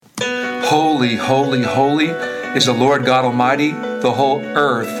Holy, holy, holy is the Lord God Almighty. The whole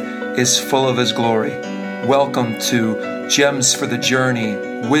earth is full of His glory. Welcome to Gems for the Journey,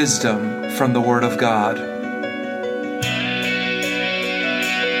 Wisdom from the Word of God.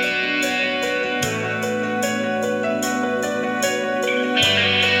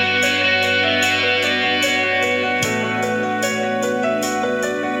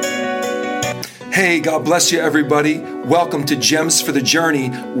 Hey, God bless you, everybody. Welcome to Gems for the Journey,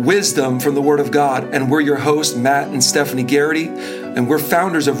 Wisdom from the Word of God. And we're your hosts, Matt and Stephanie Garrity. And we're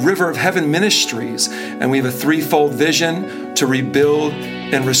founders of River of Heaven Ministries. And we have a threefold vision to rebuild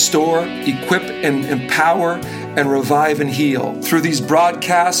and restore, equip and empower, and revive and heal. Through these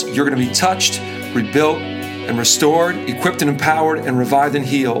broadcasts, you're going to be touched, rebuilt, and restored, equipped and empowered, and revived and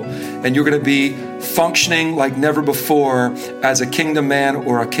healed. And you're going to be functioning like never before as a kingdom man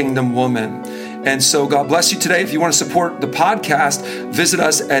or a kingdom woman. And so God bless you today. If you want to support the podcast, visit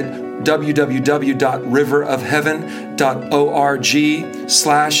us at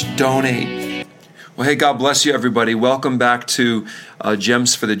www.riverofheaven.org/donate. Well, hey, God bless you, everybody. Welcome back to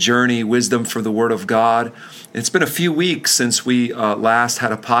Gems for the Journey, Wisdom for the Word of God. It's been a few weeks since we last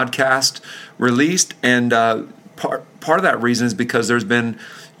had a podcast released, and part of that reason is because there's been,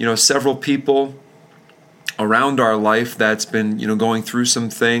 several people around our life that's been, going through some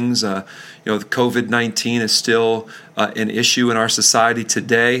things. COVID-19 is still an issue in our society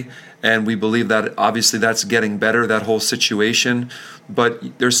today, and we believe that obviously that's getting better, that whole situation.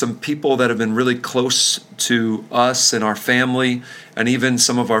 But there's some people that have been really close to us and our family, and even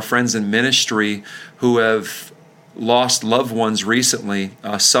some of our friends in ministry who have lost loved ones recently.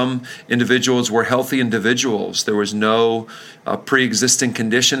 Some individuals were healthy individuals. There was no pre-existing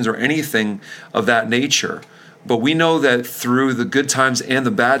conditions or anything of that nature. But we know that through the good times and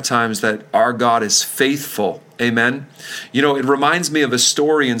the bad times that our God is faithful. Amen. It reminds me of a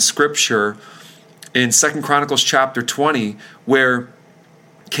story in Scripture in 2 Chronicles chapter 20 where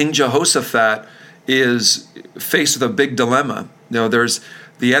King Jehoshaphat is faced with a big dilemma.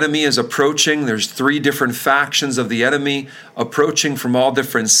 The enemy is approaching. There's 3 different factions of the enemy approaching from all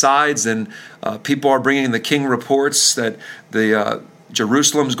different sides, and people are bringing the king reports that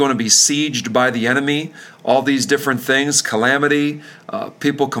Jerusalem's going to be sieged by the enemy. All these different things, calamity,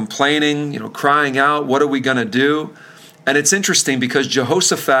 people complaining, crying out, what are we going to do? And it's interesting because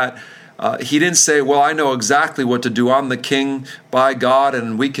Jehoshaphat, he didn't say, well, I know exactly what to do. I'm the king by God,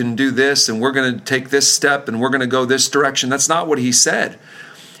 and we can do this, and we're going to take this step, and we're going to go this direction. That's not what he said.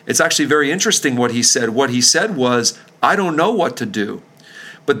 It's actually very interesting what he said. What he said was, I don't know what to do.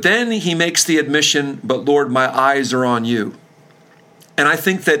 But then he makes the admission, but Lord, my eyes are on you. And I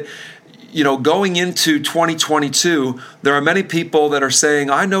think that, going into 2022, there are many people that are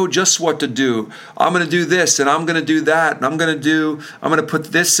saying, I know just what to do. I'm going to do this, and I'm going to do that, and I'm going to put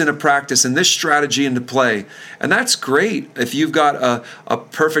this into practice and this strategy into play. And that's great if you've got a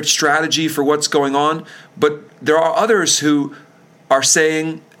perfect strategy for what's going on. But there are others who are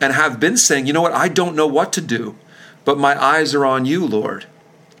saying and have been saying, you know what, I don't know what to do, but my eyes are on you, Lord.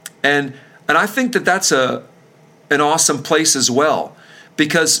 And I think that that's an awesome place as well.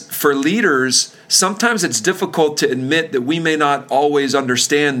 Because for leaders, sometimes it's difficult to admit that we may not always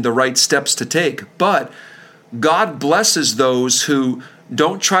understand the right steps to take. But God blesses those who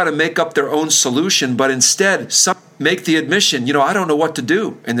don't try to make up their own solution, but instead make the admission, I don't know what to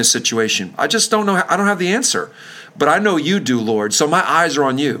do in this situation. I just don't know. I don't have the answer. But I know you do, Lord, so my eyes are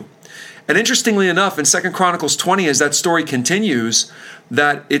on you. And interestingly enough, in 2 Chronicles 20, as that story continues,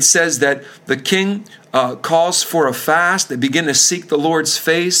 that it says that the king calls for a fast. They begin to seek the Lord's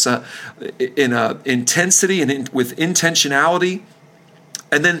face in intensity and with intentionality.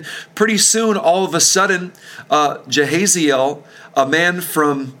 And then pretty soon, all of a sudden, Jahaziel, a man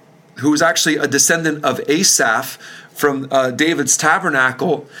who was actually a descendant of Asaph from David's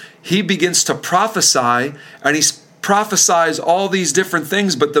tabernacle, he begins to prophesy, and he prophesies all these different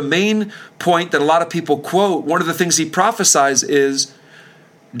things. But the main point that a lot of people quote, one of the things he prophesies is,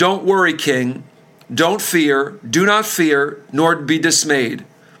 don't worry, king. Don't fear. Do not fear, nor be dismayed.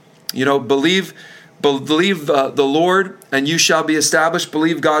 Believe the Lord, and you shall be established.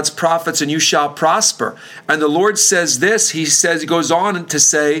 Believe God's prophets, and you shall prosper. And the Lord says this. He goes on to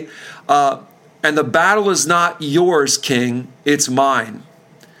say, and the battle is not yours, king. It's mine.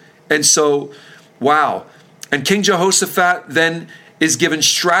 And so, wow. And King Jehoshaphat then is given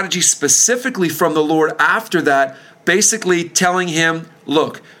strategy specifically from the Lord after that, basically telling him,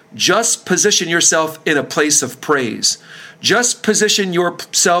 look, just position yourself in a place of praise. Just position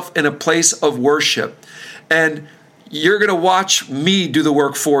yourself in a place of worship. And you're going to watch me do the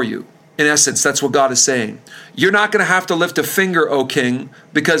work for you. In essence, that's what God is saying. You're not going to have to lift a finger, O king,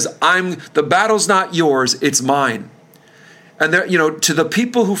 because the battle's not yours, it's mine. And there, to the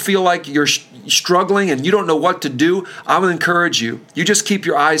people who feel like you're struggling and you don't know what to do, I will encourage you. You just keep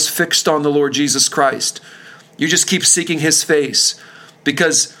your eyes fixed on the Lord Jesus Christ. You just keep seeking his face,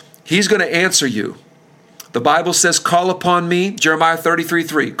 because he's going to answer you. The Bible says, call upon me, Jeremiah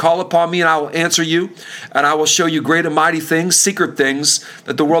 33:3. Call upon me and I will answer you, and I will show you great and mighty things, secret things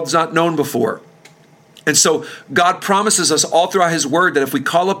that the world has not known before. And so God promises us all throughout his word that if we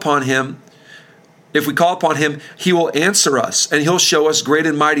call upon him, he will answer us and he'll show us great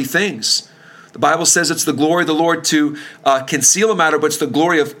and mighty things. The Bible says it's the glory of the Lord to conceal a matter, but it's the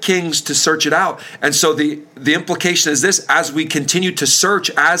glory of kings to search it out. And so the implication is this: as we continue to search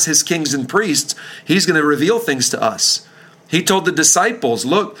as his kings and priests, he's going to reveal things to us. He told the disciples,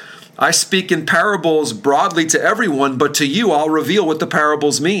 look, I speak in parables broadly to everyone, but to you I'll reveal what the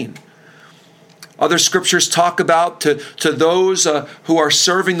parables mean. Other scriptures talk about to those who are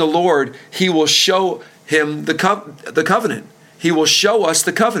serving the Lord, he will show him the covenant. He will show us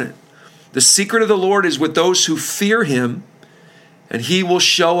the covenant. The secret of the Lord is with those who fear him, and he will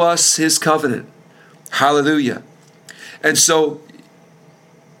show us his covenant. Hallelujah. And so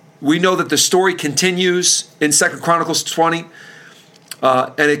we know that the story continues in 2 Chronicles 20.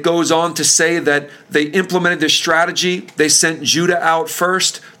 And it goes on to say that they implemented their strategy. They sent Judah out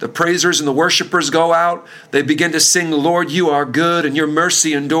first. The praisers and the worshipers go out. They begin to sing, Lord, you are good and your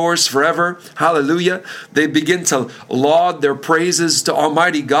mercy endures forever. Hallelujah. They begin to laud their praises to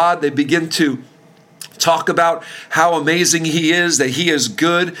Almighty God. They begin to talk about how amazing he is, that he is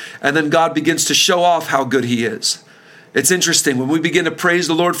good. And then God begins to show off how good he is. It's interesting. When we begin to praise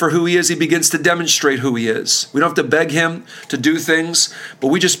the Lord for who he is, he begins to demonstrate who he is. We don't have to beg him to do things, but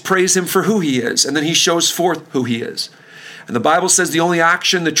we just praise him for who he is. And then he shows forth who he is. And the Bible says the only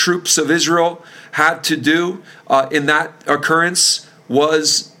action the troops of Israel had to do in that occurrence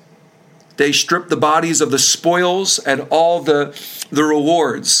was they stripped the bodies of the spoils and all the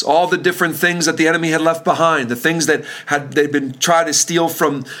rewards, all the different things that the enemy had left behind, the things that they'd been trying to steal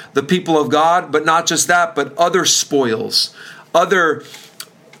from the people of God, but not just that, but other spoils, other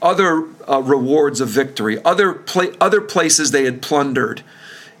rewards of victory, other places they had plundered.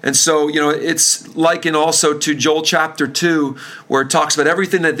 And so, it's likened also to Joel chapter 2, where it talks about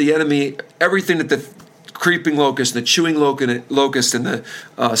everything that the creeping locust, the chewing locust, and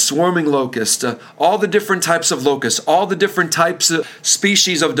the swarming locust, all the different types of locusts, all the different types of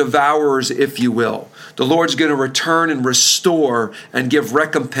species of devourers, if you will. The Lord's going to return and restore and give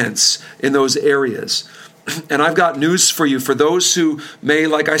recompense in those areas. And I've got news for you. For those who may,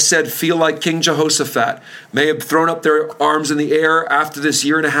 like I said, feel like King Jehoshaphat, may have thrown up their arms in the air after this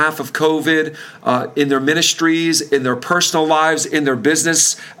year and a half of COVID, in their ministries, in their personal lives, in their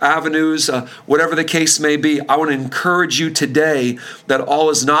business avenues, whatever the case may be, I want to encourage you today that all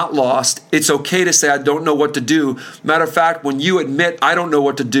is not lost. It's okay to say, I don't know what to do. Matter of fact, when you admit, I don't know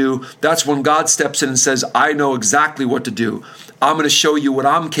what to do, that's when God steps in and says, I know exactly what to do. I'm going to show you what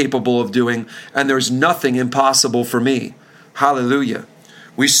I'm capable of doing, and there's nothing impossible for me. Hallelujah.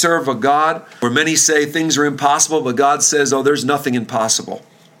 We serve a God where many say things are impossible, but God says, oh, there's nothing impossible.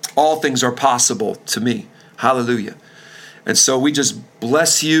 All things are possible to me. Hallelujah. And so we just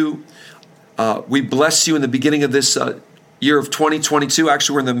bless you. We bless you in the beginning of this year of 2022.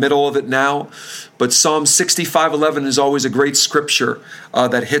 Actually, we're in the middle of it now. But Psalm 65:11 is always a great scripture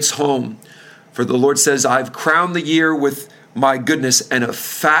that hits home. For the Lord says, I've crowned the year with my goodness, and of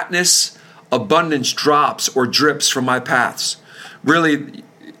fatness, abundance drops or drips from my paths. Really,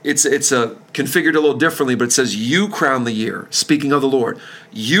 it's configured a little differently, but it says, you crown the year. Speaking of the Lord,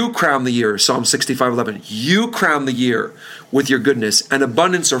 you crown the year, Psalm 65:11. You crown the year with your goodness, and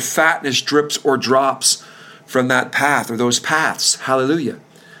abundance or fatness drips or drops from that path or those paths. Hallelujah.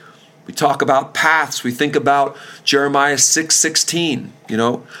 We talk about paths. We think about Jeremiah 6:16.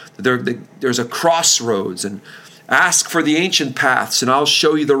 There's a crossroads, and ask for the ancient paths, and I'll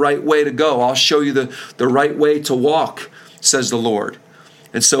show you the right way to go. I'll show you the right way to walk, says the Lord.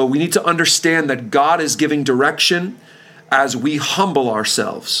 And so we need to understand that God is giving direction as we humble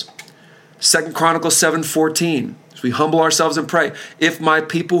ourselves. 2 Chronicles 7:14, as we humble ourselves and pray. If my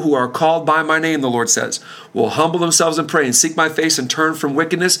people who are called by my name, the Lord says, will humble themselves and pray and seek my face and turn from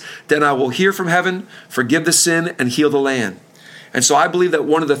wickedness, then I will hear from heaven, forgive the sin, and heal the land. And so I believe that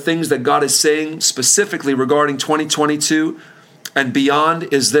one of the things that God is saying specifically regarding 2022 and beyond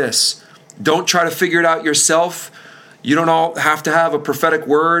is this. Don't try to figure it out yourself. You don't all have to have a prophetic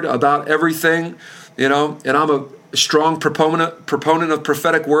word about everything, and I'm a strong proponent of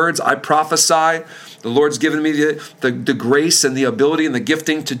prophetic words. I prophesy. The Lord's given me the grace and the ability and the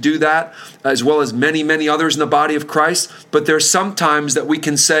gifting to do that, as well as many, many others in the body of Christ. But there's some times that we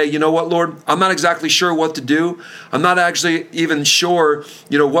can say, you know what, Lord, I'm not exactly sure what to do. I'm not actually even sure,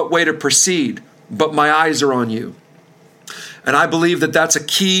 what way to proceed, but my eyes are on you. And I believe that that's a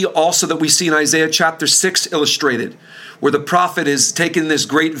key also that we see in Isaiah chapter 6 illustrated, where the prophet is taking this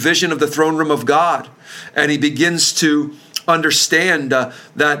great vision of the throne room of God, and he begins to understand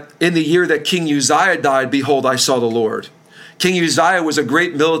that in the year that King Uzziah died, behold, I saw the Lord. King Uzziah was a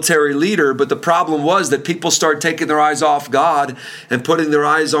great military leader, but the problem was that people started taking their eyes off God and putting their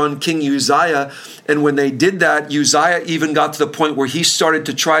eyes on King Uzziah. And when they did that, Uzziah even got to the point where he started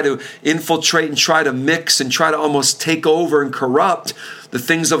to try to infiltrate and try to mix and try to almost take over and corrupt the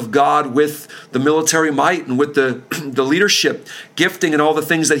things of God with the military might and with the leadership gifting and all the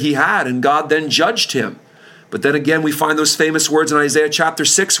things that he had. And God then judged him. But then again, we find those famous words in Isaiah chapter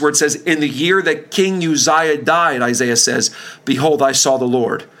 6 where it says, in the year that King Uzziah died, Isaiah says, behold, I saw the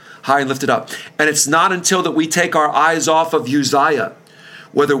Lord high and lifted up. And it's not until that we take our eyes off of Uzziah,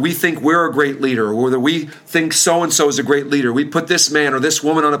 whether we think we're a great leader or whether we think so-and-so is a great leader. We put this man or this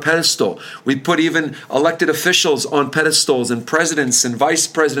woman on a pedestal. We put even elected officials on pedestals and presidents and vice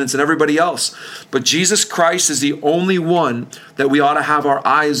presidents and everybody else. But Jesus Christ is the only one that we ought to have our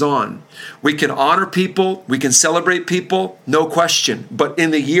eyes on. We can honor people. We can celebrate people, no question. But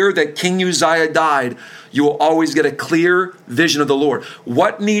in the year that King Uzziah died, you will always get a clear vision of the Lord.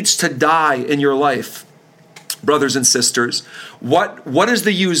 What needs to die in your life? Brothers and sisters, what is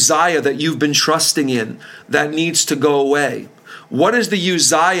the Uzziah that you've been trusting in that needs to go away? What is the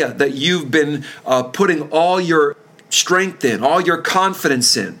Uzziah that you've been putting all your strength in, all your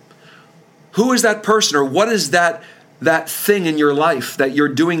confidence in? Who is that person, or what is that thing in your life that you're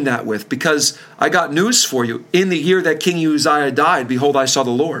doing that with? Because I got news for you. In the year that King Uzziah died, behold, I saw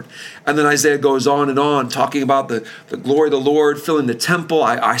the Lord. And then Isaiah goes on, talking about the glory of the Lord filling the temple.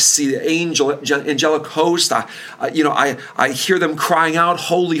 I see the angelic host. I hear them crying out,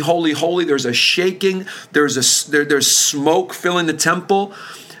 holy, holy, holy. There's a shaking. There's smoke filling the temple.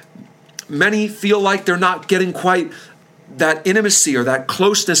 Many feel like they're not getting quite that intimacy or that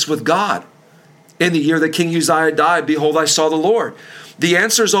closeness with God. In the year that King Uzziah died, behold, I saw the Lord. The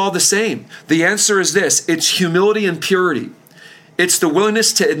answer is all the same. The answer is this. It's humility and purity. It's the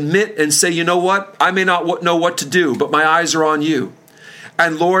willingness to admit and say, you know what? I may not know what to do, but my eyes are on you.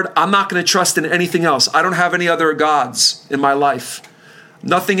 And Lord, I'm not going to trust in anything else. I don't have any other gods in my life.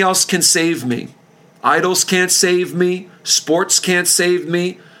 Nothing else can save me. Idols can't save me. Sports can't save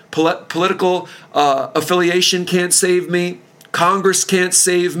me. Political affiliation can't save me. Congress can't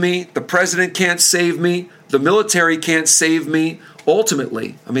save me. The president can't save me. The military can't save me.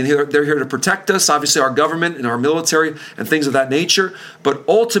 Ultimately, they're here to protect us, obviously our government and our military and things of that nature. But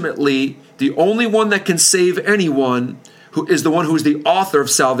ultimately, the only one that can save anyone who is the one who is the author of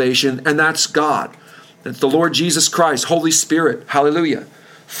salvation, and that's God. That's the Lord Jesus Christ, Holy Spirit, hallelujah,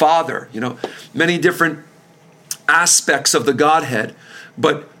 Father, many different aspects of the Godhead.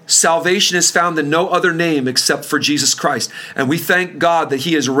 But salvation is found in no other name except for Jesus Christ. And we thank God that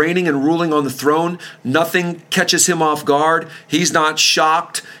he is reigning and ruling on the throne. Nothing catches him off guard. He's not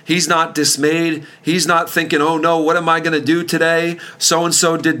shocked. He's not dismayed. He's not thinking, oh no, what am I going to do today?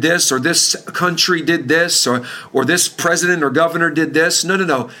 So-and-so did this, or this country did this, or this president or governor did this.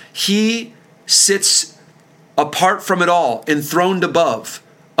 No. He sits apart from it all, enthroned above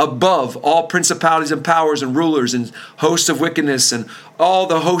all principalities and powers and rulers and hosts of wickedness and all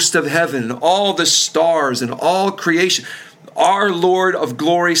the host of heaven, and all the stars and all creation. Our Lord of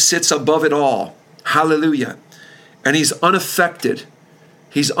glory sits above it all. Hallelujah. And he's unaffected.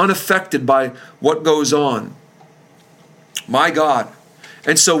 He's unaffected by what goes on. My God.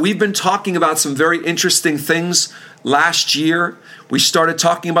 And so we've been talking about some very interesting things last year. We started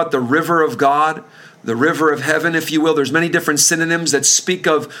talking about the river of God, the river of heaven, if you will. There's many different synonyms that speak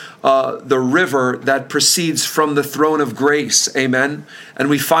of the river that proceeds from the throne of grace. Amen. And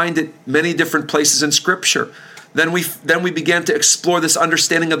we find it many different places in Scripture. Then we began to explore this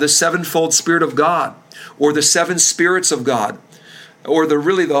understanding of the sevenfold Spirit of God, or the seven spirits of God, or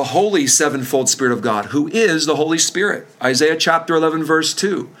the holy sevenfold Spirit of God, who is the Holy Spirit. Isaiah chapter 11, verse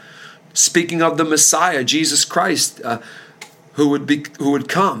 2, speaking of the Messiah, Jesus Christ, who would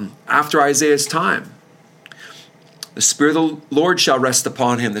come after Isaiah's time. The Spirit of the Lord shall rest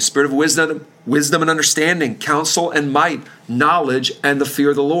upon him, the Spirit of wisdom and understanding, counsel and might, knowledge and the fear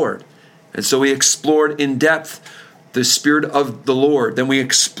of the Lord. And so we explored in depth the Spirit of the Lord. Then we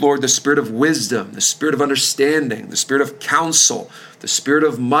explored the Spirit of wisdom, the Spirit of understanding, the Spirit of counsel, the Spirit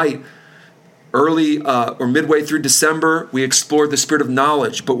of might. Early or midway through December, we explored the Spirit of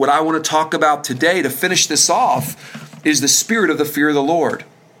knowledge. But what I want to talk about today to finish this off is the Spirit of the fear of the Lord.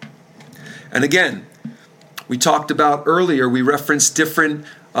 And again, we talked about earlier, we referenced different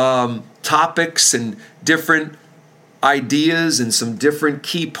topics and different ideas and some different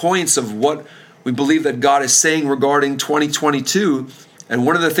key points of what we believe that God is saying regarding 2022. And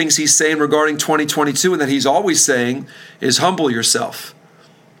one of the things he's saying regarding 2022 and that he's always saying is humble yourself.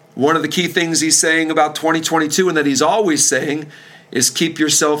 One of the key things he's saying about 2022 and that he's always saying is keep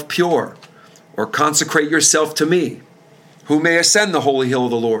yourself pure or consecrate yourself to me. Who may ascend the holy hill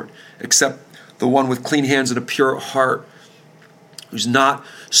of the Lord except the one with clean hands and a pure heart, who's not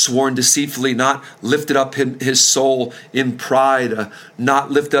sworn deceitfully, not lifted up his soul in pride,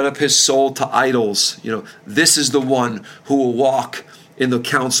 not lifted up his soul to idols. This is the one who will walk in the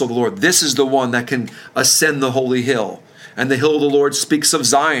counsel of the Lord. This is the one that can ascend the holy hill. And the hill of the Lord speaks of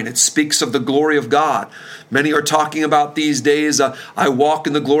Zion. It speaks of the glory of God. Many are talking about these days, I walk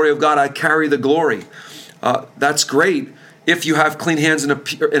in the glory of God, I carry the glory. That's great if you have clean hands and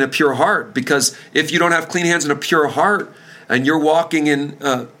a pure heart. Because if you don't have clean hands and a pure heart, and you're walking in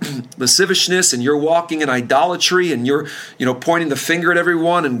lasciviousness, and you're walking in idolatry, and you're pointing the finger at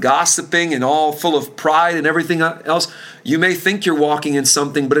everyone and gossiping and all full of pride and everything else, you may think you're walking in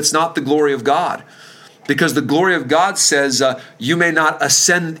something, but it's not the glory of God. Because the glory of God says, you may not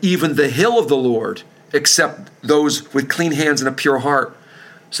ascend even the hill of the Lord, except those with clean hands and a pure heart.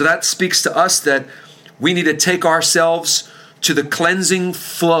 So that speaks to us that we need to take ourselves to the cleansing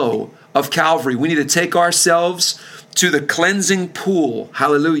flow of Calvary. We need to take ourselves to the cleansing pool.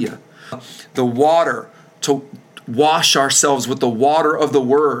 Hallelujah. The water, to wash ourselves with the water of the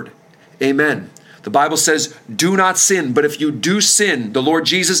word. Amen. The Bible says, do not sin. But if you do sin, the Lord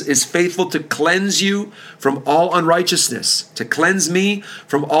Jesus is faithful to cleanse you from all unrighteousness, to cleanse me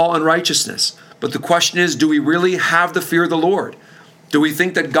from all unrighteousness. But the question is, do we really have the fear of the Lord? Do we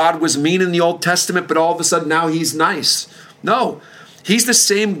think that God was mean in the Old Testament, but all of a sudden now he's nice? No, he's the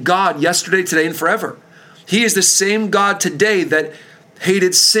same God yesterday, today, and forever. He is the same God today that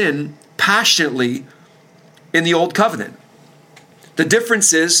hated sin passionately in the Old Covenant. The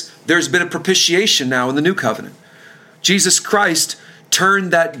difference is there's been a propitiation now in the New Covenant. Jesus Christ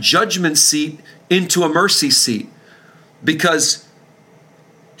turned that judgment seat into a mercy seat because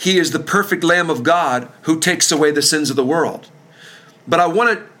he is the perfect Lamb of God who takes away the sins of the world. But I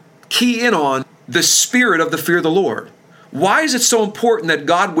want to key in on the spirit of the fear of the Lord. Why is it so important that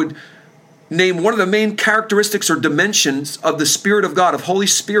God would name one of the main characteristics or dimensions of the Spirit of God, of Holy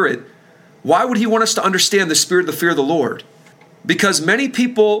Spirit? Why would he want us to understand the spirit of the fear of the Lord? Because many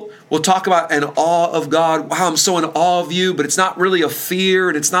people will talk about an awe of God. Wow, I'm so in awe of you, but it's not really a fear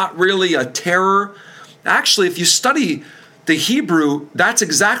and it's not really a terror. Actually, if you study the Hebrew, that's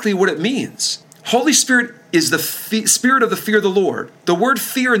exactly what it means. Holy Spirit is the spirit of the fear of the Lord. The word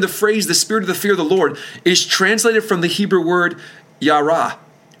fear in the phrase, the spirit of the fear of the Lord, is translated from the Hebrew word yara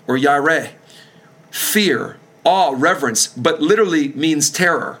or yareh. Fear, awe, reverence, but literally means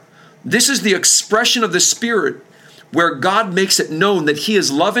terror. This is the expression of the Spirit where God makes it known that he is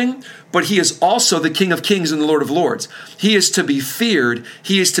loving, but he is also the King of Kings and the Lord of Lords. He is to be feared.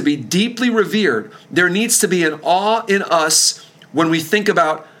 He is to be deeply revered. There needs to be an awe in us when we think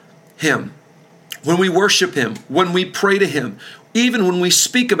about him, when we worship him, when we pray to him, even when we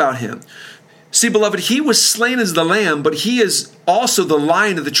speak about him. See, beloved, he was slain as the lamb, but he is also the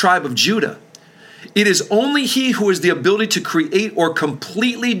Lion of the tribe of Judah. It is only he who has the ability to create or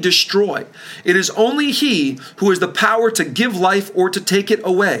completely destroy. It is only he who has the power to give life or to take it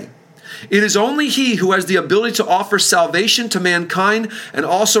away. It is only he who has the ability to offer salvation to mankind and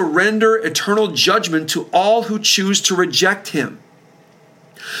also render eternal judgment to all who choose to reject him.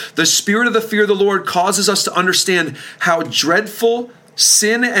 The spirit of the fear of the Lord causes us to understand how dreadful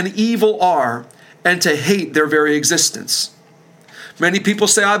sin and evil are and to hate their very existence. Many people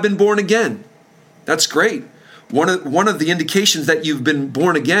say, I've been born again. That's great. One of the indications that you've been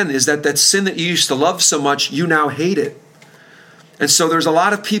born again is that sin that you used to love so much, you now hate it. And so there's a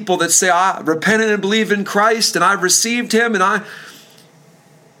lot of people that say, I repented and believe in Christ and I've received him and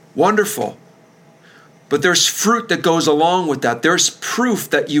wonderful. But there's fruit that goes along with that. There's proof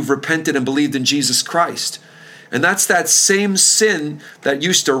that you've repented and believed in Jesus Christ. And that's that same sin that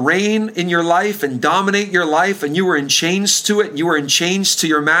used to reign in your life and dominate your life, and you were in chains to it. You were in chains to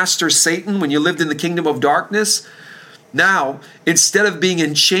your master, Satan, when you lived in the kingdom of darkness. Now, instead of being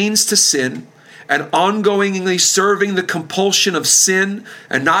in chains to sin and ongoingly serving the compulsion of sin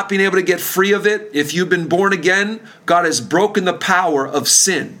and not being able to get free of it, if you've been born again, God has broken the power of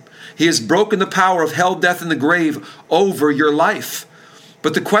sin. He has broken the power of hell, death, and the grave over your life.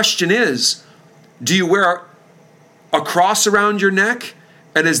 But the question is, do you wear a cross around your neck?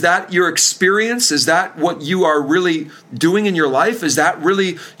 And is that your experience? Is that what you are really doing in your life? Is that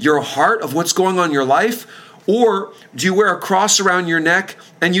really your heart of what's going on in your life? Or do you wear a cross around your neck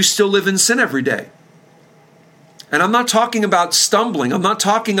and you still live in sin every day? And I'm not talking about stumbling. I'm not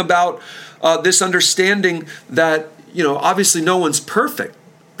talking about this understanding that, obviously no one's perfect.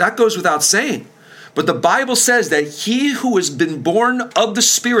 That goes without saying. But the Bible says that he who has been born of the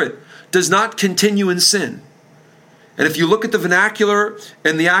Spirit does not continue in sin. And if you look at the vernacular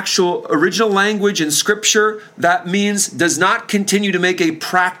and the actual original language in Scripture, that means does not continue to make a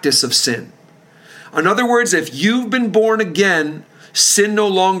practice of sin. In other words, if you've been born again, sin no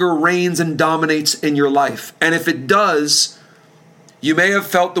longer reigns and dominates in your life. And if it does, you may have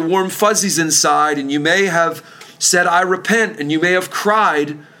felt the warm fuzzies inside, and you may have said, I repent, and you may have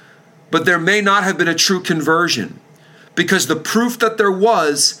cried, but there may not have been a true conversion. Because the proof that there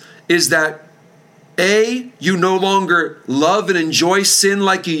was is that A, you no longer love and enjoy sin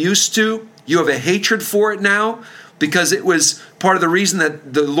like you used to. You have a hatred for it now because it was part of the reason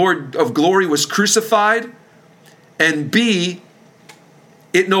that the Lord of glory was crucified. And B,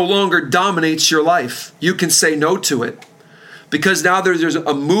 it no longer dominates your life. You can say no to it. Because now there's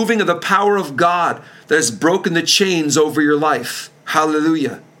a moving of the power of God that has broken the chains over your life.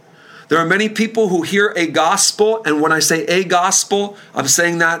 Hallelujah. There are many people who hear a gospel, and when I say a gospel, I'm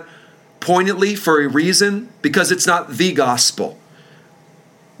saying that poignantly for a reason, because it's not the gospel.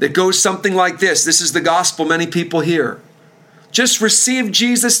 It goes something like this. This is the gospel many people hear. Just receive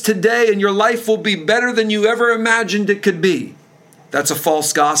Jesus today and your life will be better than you ever imagined it could be. That's a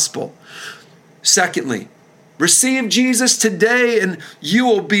false gospel. Secondly, receive Jesus today and you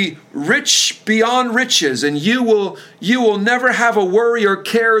will be rich beyond riches, and you will never have a worry or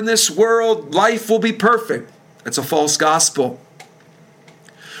care in this world. Life will be perfect. That's a false gospel.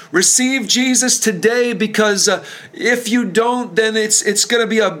 Receive Jesus today because if you don't, then it's going to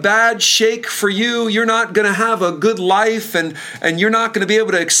be a bad shake for you. You're not going to have a good life, and you're not going to be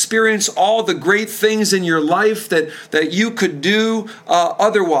able to experience all the great things in your life that you could do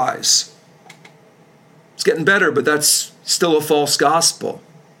otherwise. It's getting better, but that's still a false gospel.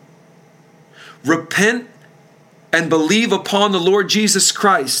 Repent and believe upon the Lord Jesus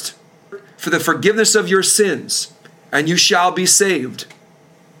Christ for the forgiveness of your sins, and you shall be saved.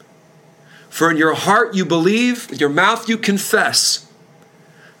 For in your heart you believe, with your mouth you confess.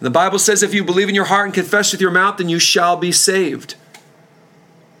 And the Bible says if you believe in your heart and confess with your mouth, then you shall be saved.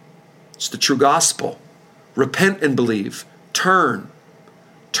 It's the true gospel. Repent and believe. Turn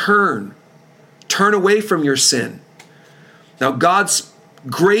away from your sin. Now God's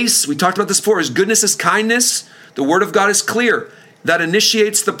grace, we talked about this before, His goodness, His kindness. The Word of God is clear. That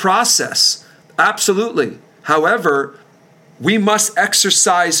initiates the process. Absolutely. However, we must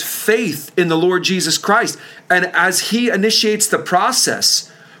exercise faith in the Lord Jesus Christ. And as He initiates the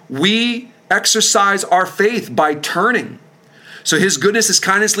process, we exercise our faith by turning. So His goodness, His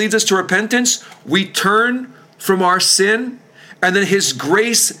kindness leads us to repentance. We turn from our sin, and then His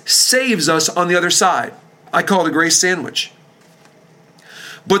grace saves us on the other side. I call it a grace sandwich.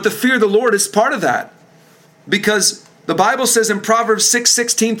 But the fear of the Lord is part of that, because the Bible says in Proverbs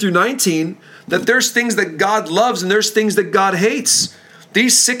 6:16 through 19, that there's things that God loves and there's things that God hates.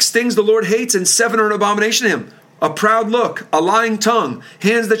 These 6 things the Lord hates, and 7 are an abomination to Him. A proud look, a lying tongue,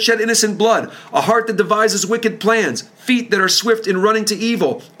 hands that shed innocent blood, a heart that devises wicked plans, feet that are swift in running to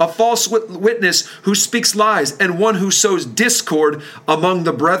evil, a false witness who speaks lies, and one who sows discord among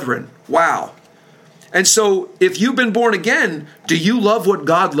the brethren. Wow. And so if you've been born again, do you love what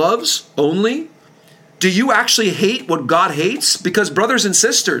God loves only? Do you actually hate what God hates? Because brothers and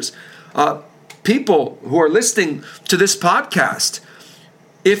sisters, people who are listening to this podcast,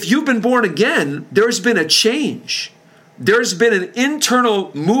 if you've been born again, there's been a change. There's been an internal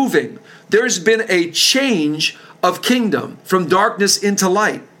moving. There's been a change of kingdom from darkness into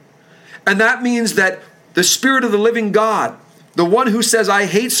light. And that means that the Spirit of the living God, the one who says, I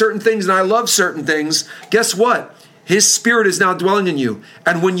hate certain things and I love certain things, guess what? His Spirit is now dwelling in you.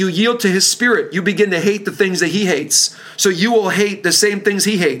 And when you yield to His Spirit, you begin to hate the things that He hates. So you will hate the same things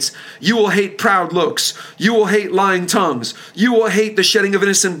He hates. You will hate proud looks. You will hate lying tongues. You will hate the shedding of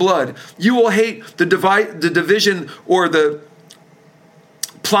innocent blood. You will hate the division or the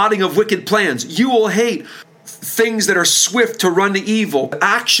plotting of wicked plans. You will hate things that are swift to run to evil,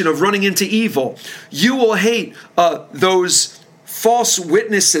 action of running into evil. You will hate those false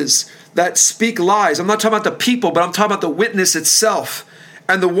witnesses that speak lies. I'm not talking about the people, but I'm talking about the witness itself.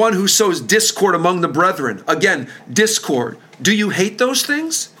 And the one who sows discord among the brethren. Again, discord. Do you hate those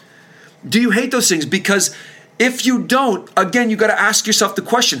things? Do you hate those things? Because if you don't, again, you got to ask yourself the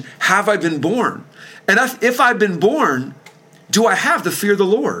question, have I been born? And if I've been born, do I have the fear of the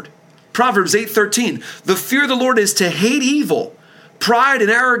Lord? Proverbs 8:13, the fear of the Lord is to hate evil, pride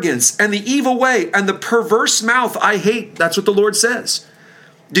and arrogance, and the evil way, and the perverse mouth I hate. That's what the Lord says.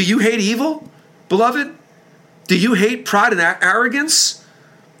 Do you hate evil, beloved? Do you hate pride and arrogance?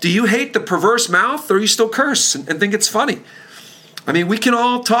 Do you hate the perverse mouth, or you still curse and think it's funny? I mean, we can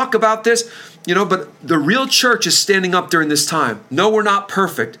all talk about this, but the real church is standing up during this time. No, we're not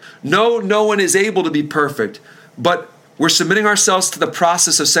perfect. No one is able to be perfect. But we're submitting ourselves to the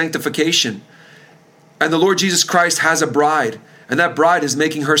process of sanctification. And the Lord Jesus Christ has a bride. And that bride is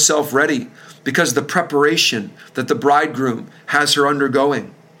making herself ready because of the preparation that the bridegroom has her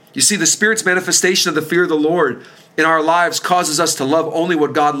undergoing. You see, the Spirit's manifestation of the fear of the Lord in our lives causes us to love only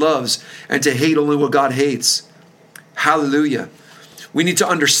what God loves and to hate only what God hates. Hallelujah. We need to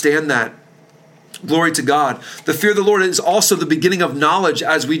understand that. Glory to God. The fear of the Lord is also the beginning of knowledge,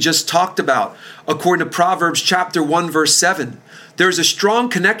 as we just talked about, according to Proverbs chapter 1, verse 7. There is a strong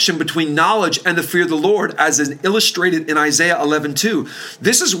connection between knowledge and the fear of the Lord, as is illustrated in Isaiah 11:2.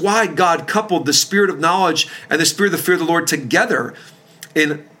 This is why God coupled the spirit of knowledge and the spirit of the fear of the Lord together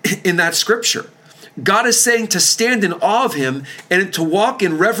in that scripture. God is saying to stand in awe of him and to walk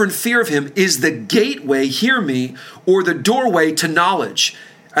in reverent fear of him is the gateway, hear me, or the doorway to knowledge.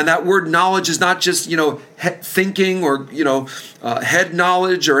 And that word knowledge is not just, thinking or, head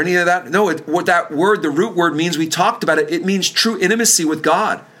knowledge or any of that. No, what that word, the root word means, we talked about it. It means true intimacy with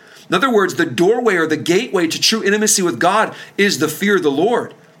God. In other words, the doorway or the gateway to true intimacy with God is the fear of the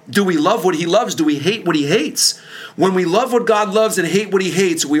Lord. Do we love what he loves? Do we hate what he hates? When we love what God loves and hate what he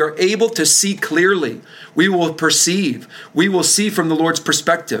hates, we are able to see clearly. We will perceive. We will see from the Lord's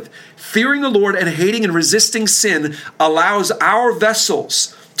perspective. Fearing the Lord and hating and resisting sin allows our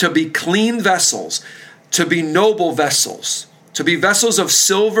vessels to be clean vessels, to be noble vessels, to be vessels of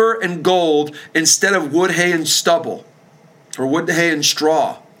silver and gold instead of wood, hay, and stubble, or wood, hay, and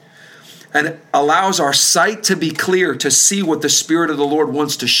straw. And it allows our sight to be clear to see what the Spirit of the Lord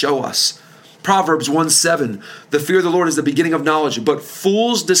wants to show us. Proverbs 1:7, the fear of the Lord is the beginning of knowledge, but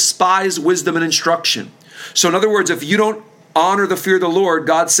fools despise wisdom and instruction. So in other words, if you don't honor the fear of the Lord,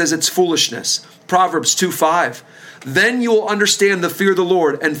 God says it's foolishness. Proverbs 2:5, then you will understand the fear of the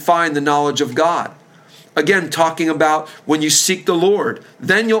Lord and find the knowledge of God. Again, talking about when you seek the Lord,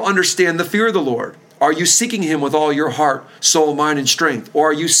 then you'll understand the fear of the Lord. Are you seeking him with all your heart, soul, mind, and strength? Or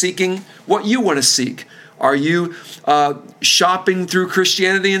are you seeking what you want to seek? Are you shopping through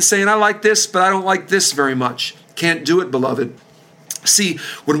Christianity and saying, I like this, but I don't like this very much? Can't do it, beloved. See,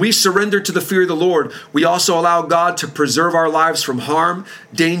 when we surrender to the fear of the Lord, we also allow God to preserve our lives from harm,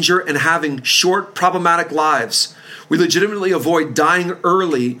 danger, and having short, problematic lives. We legitimately avoid dying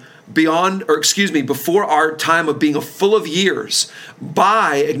early before our time of being full of years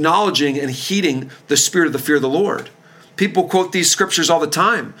by acknowledging and heeding the spirit of the fear of the Lord. People quote these scriptures all the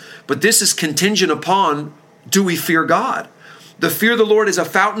time, but this is contingent upon, do we fear God? The fear of the Lord is a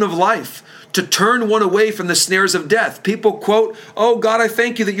fountain of life to turn one away from the snares of death. People quote, oh God, I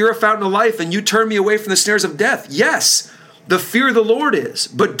thank you that you're a fountain of life and you turn me away from the snares of death. Yes, the fear of the Lord is,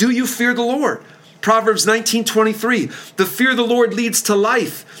 but do you fear the Lord? Proverbs 19:23, the fear of the Lord leads to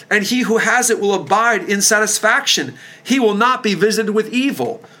life, and he who has it will abide in satisfaction. He will not be visited with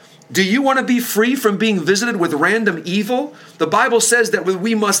evil. Do you want to be free from being visited with random evil? The Bible says that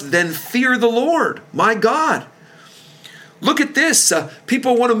we must then fear the Lord. My God. Look at this.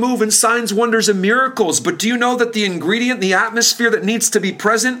 People want to move in signs, wonders, and miracles. But do you know that the ingredient, the atmosphere that needs to be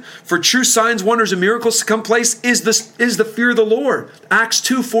present for true signs, wonders, and miracles to come place is the fear of the Lord? Acts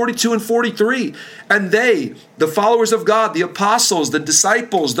 2:42 and 43. And they, the followers of God, the apostles, the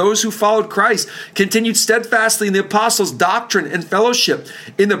disciples, those who followed Christ, continued steadfastly in the apostles' doctrine and fellowship,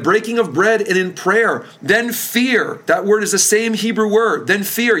 in the breaking of bread and in prayer. Then fear, that word is the same Hebrew word, then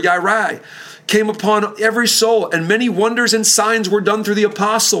fear, yarai, came upon every soul, and many wonders and signs were done through the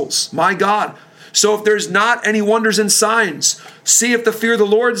apostles. My God. So if there's not any wonders and signs, see if the fear of the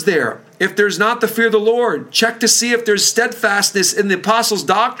Lord's there. If there's not the fear of the Lord, check to see if there's steadfastness in the apostles'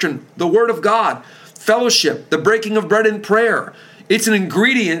 doctrine, the word of God, fellowship, the breaking of bread and prayer. It's an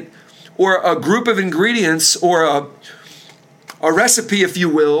ingredient or a group of ingredients or a recipe, if you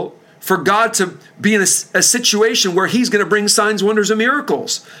will, for God to be in a situation where he's going to bring signs, wonders, and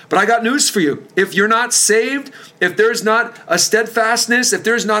miracles. But I got news for you. If you're not saved, if there's not a steadfastness,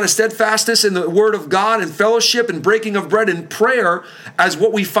 in the word of God and fellowship and breaking of bread and prayer, as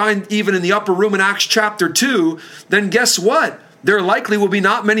what we find even in the upper room in Acts chapter 2, then guess what? There likely will be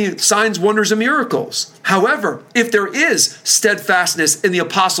not many signs, wonders, and miracles. However, if there is steadfastness in the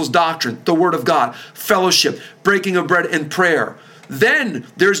apostles' doctrine, the word of God, fellowship, breaking of bread, and prayer, then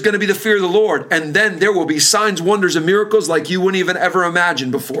there's going to be the fear of the Lord, and then there will be signs, wonders, and miracles like you wouldn't even ever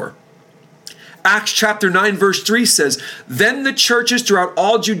imagine before. Acts chapter 9 verse 3 says, "Then the churches throughout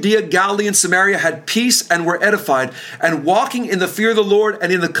all Judea, Galilee, and Samaria had peace and were edified, and walking in the fear of the Lord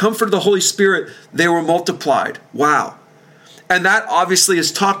and in the comfort of the Holy Spirit, they were multiplied." Wow. And that obviously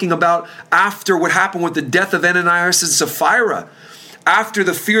is talking about after what happened with the death of Ananias and Sapphira. After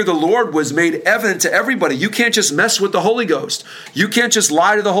the fear of the Lord was made evident to everybody. You can't just mess with the Holy Ghost. You can't just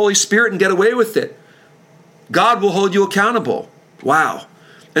lie to the Holy Spirit and get away with it. God will hold you accountable. Wow.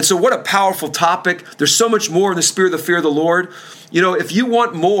 And so what a powerful topic. There's so much more in the spirit of the fear of the Lord. You know, if you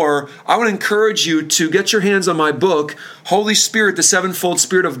want more, I want to encourage you to get your hands on my book, Holy Spirit, the Sevenfold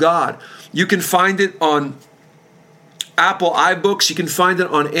Spirit of God. You can find it on Apple iBooks. You can find it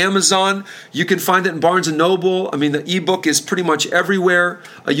on Amazon. You can find it in Barnes & Noble. I mean, the ebook is pretty much everywhere.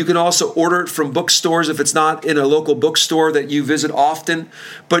 You can also order it from bookstores if it's not in a local bookstore that you visit often.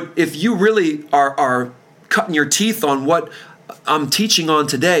 But if you really are cutting your teeth on what I'm teaching on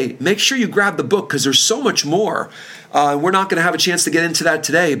today, make sure you grab the book because there's so much more. We're not going to have a chance to get into that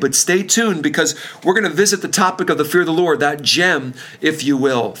today, but stay tuned because we're going to visit the topic of the fear of the Lord, that gem, if you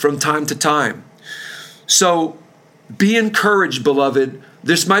will, from time to time. So, be encouraged, beloved.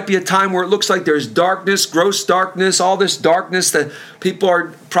 This might be a time where it looks like there's darkness, gross darkness, all this darkness that people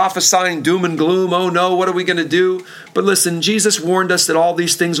are prophesying doom and gloom. Oh no, what are we going to do? But listen, Jesus warned us that all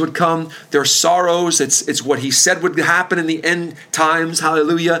these things would come. There are sorrows. It's what he said would happen in the end times.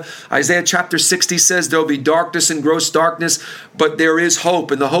 Hallelujah. Isaiah chapter 60 says there'll be darkness and gross darkness, but there is hope.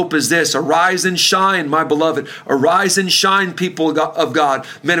 And the hope is this: arise and shine, my beloved. Arise and shine, people of God,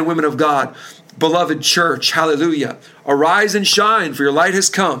 men and women of God. Beloved church, hallelujah. Arise and shine, for your light has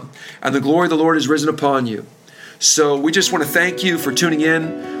come, and the glory of the Lord is risen upon you. So we just want to thank you for tuning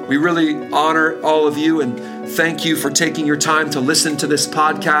in. We really honor all of you and thank you for taking your time to listen to this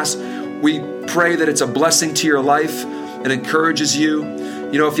podcast. We pray that it's a blessing to your life and encourages you.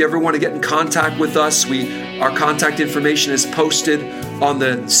 You know, if you ever want to get in contact with us, our contact information is posted on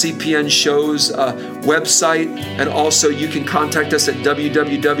the CPN Show's website, and also you can contact us at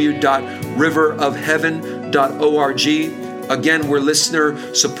www.riverofheaven.org. Again, we're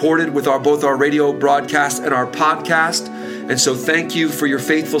listener supported with both our radio broadcast and our podcast, and so thank you for your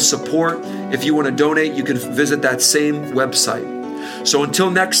faithful support. If you want to donate, you can visit that same website. So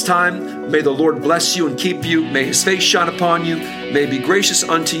until next time, may the Lord bless you and keep you. May his face shine upon you. May he be gracious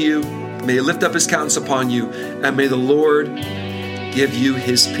unto you. May he lift up his countenance upon you. And may the Lord give you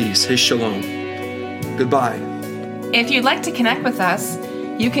his peace, his shalom. Goodbye. If you'd like to connect with us,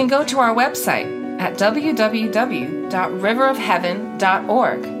 you can go to our website at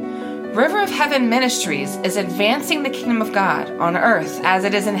www.riverofheaven.org. River of Heaven Ministries is advancing the kingdom of God on earth as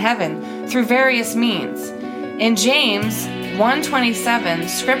it is in heaven through various means. In James 1:27,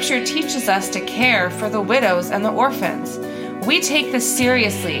 Scripture teaches us to care for the widows and the orphans. We take this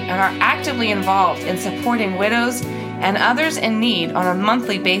seriously and are actively involved in supporting widows and others in need on a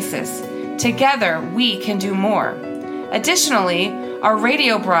monthly basis. Together, we can do more. Additionally, our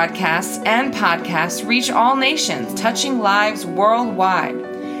radio broadcasts and podcasts reach all nations, touching lives worldwide.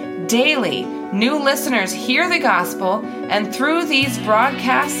 Daily, new listeners hear the gospel, and through these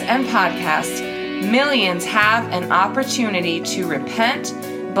broadcasts and podcasts, millions have an opportunity to repent,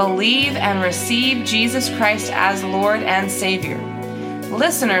 believe, and receive Jesus Christ as Lord and Savior.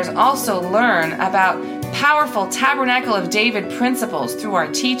 Listeners also learn about powerful Tabernacle of David principles through our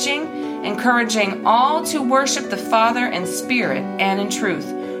teaching, encouraging all to worship the Father in spirit and in truth,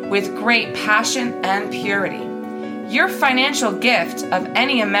 with great passion and purity. Your financial gift of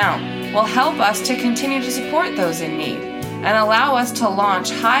any amount will help us to continue to support those in need and allow us to launch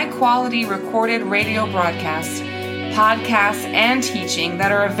high-quality recorded radio broadcasts, podcasts, and teaching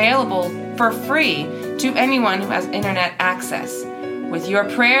that are available for free to anyone who has internet access. With your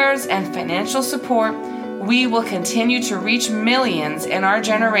prayers and financial support, we will continue to reach millions in our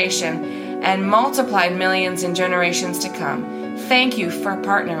generation and multiplied millions in generations to come. Thank you for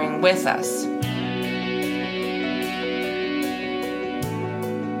partnering with us.